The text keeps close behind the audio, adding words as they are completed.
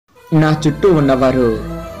నా చుట్టూ ఉన్నవారు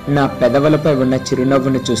నా పెదవులపై ఉన్న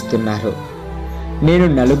చిరునవ్వును చూస్తున్నారు. నేను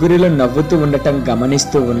నలుగురిలో నవ్వుతూ ఉండటం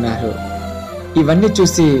గమనిస్తూ ఉన్నారు. ఇవన్నీ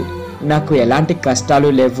చూసి నాకు ఎలాంటి కష్టాలు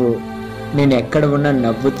లేవు, నేను ఎక్కడ ఉన్నా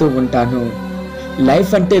నవ్వుతూ ఉంటాను,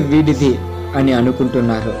 లైఫ్ అంటే వీడిది అని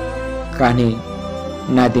అనుకుంటున్నారు. కానీ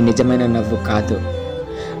నాది నిజమైన నవ్వు కాదు,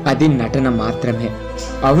 అది నటన మాత్రమే.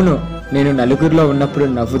 అవును, నేను నలుగురిలో ఉన్నప్పుడు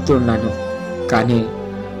నవ్వుతూ ఉన్నాను, కానీ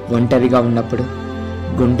ఒంటరిగా ఉన్నప్పుడు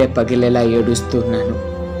గుండె పగిలేలా ఏడుస్తున్నాను.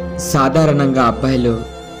 సాధారణంగా అబ్బాయిలు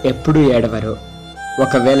ఎప్పుడూ ఏడవరు.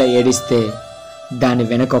 ఒకవేళ ఏడిస్తే దాని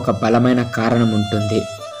వెనక ఒక బలమైన కారణం ఉంటుంది.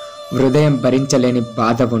 హృదయం భరించలేని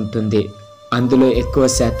బాధ ఉంటుంది. అందులో ఎక్కువ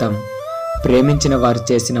శాతం ప్రేమించిన వారు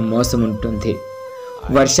చేసిన మోసం ఉంటుంది.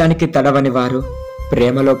 వర్షానికి తడవని వారు,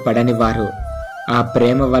 ప్రేమలో పడని వారు, ఆ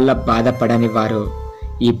ప్రేమ వల్ల బాధపడని వారు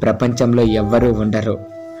ఈ ప్రపంచంలో ఎవ్వరూ ఉండరు.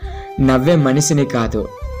 నవ్వే మనిషిని కాదు,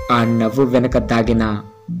 ఆ నవ్వు వెనుక దాగిన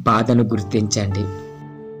బాధను గుర్తించండి.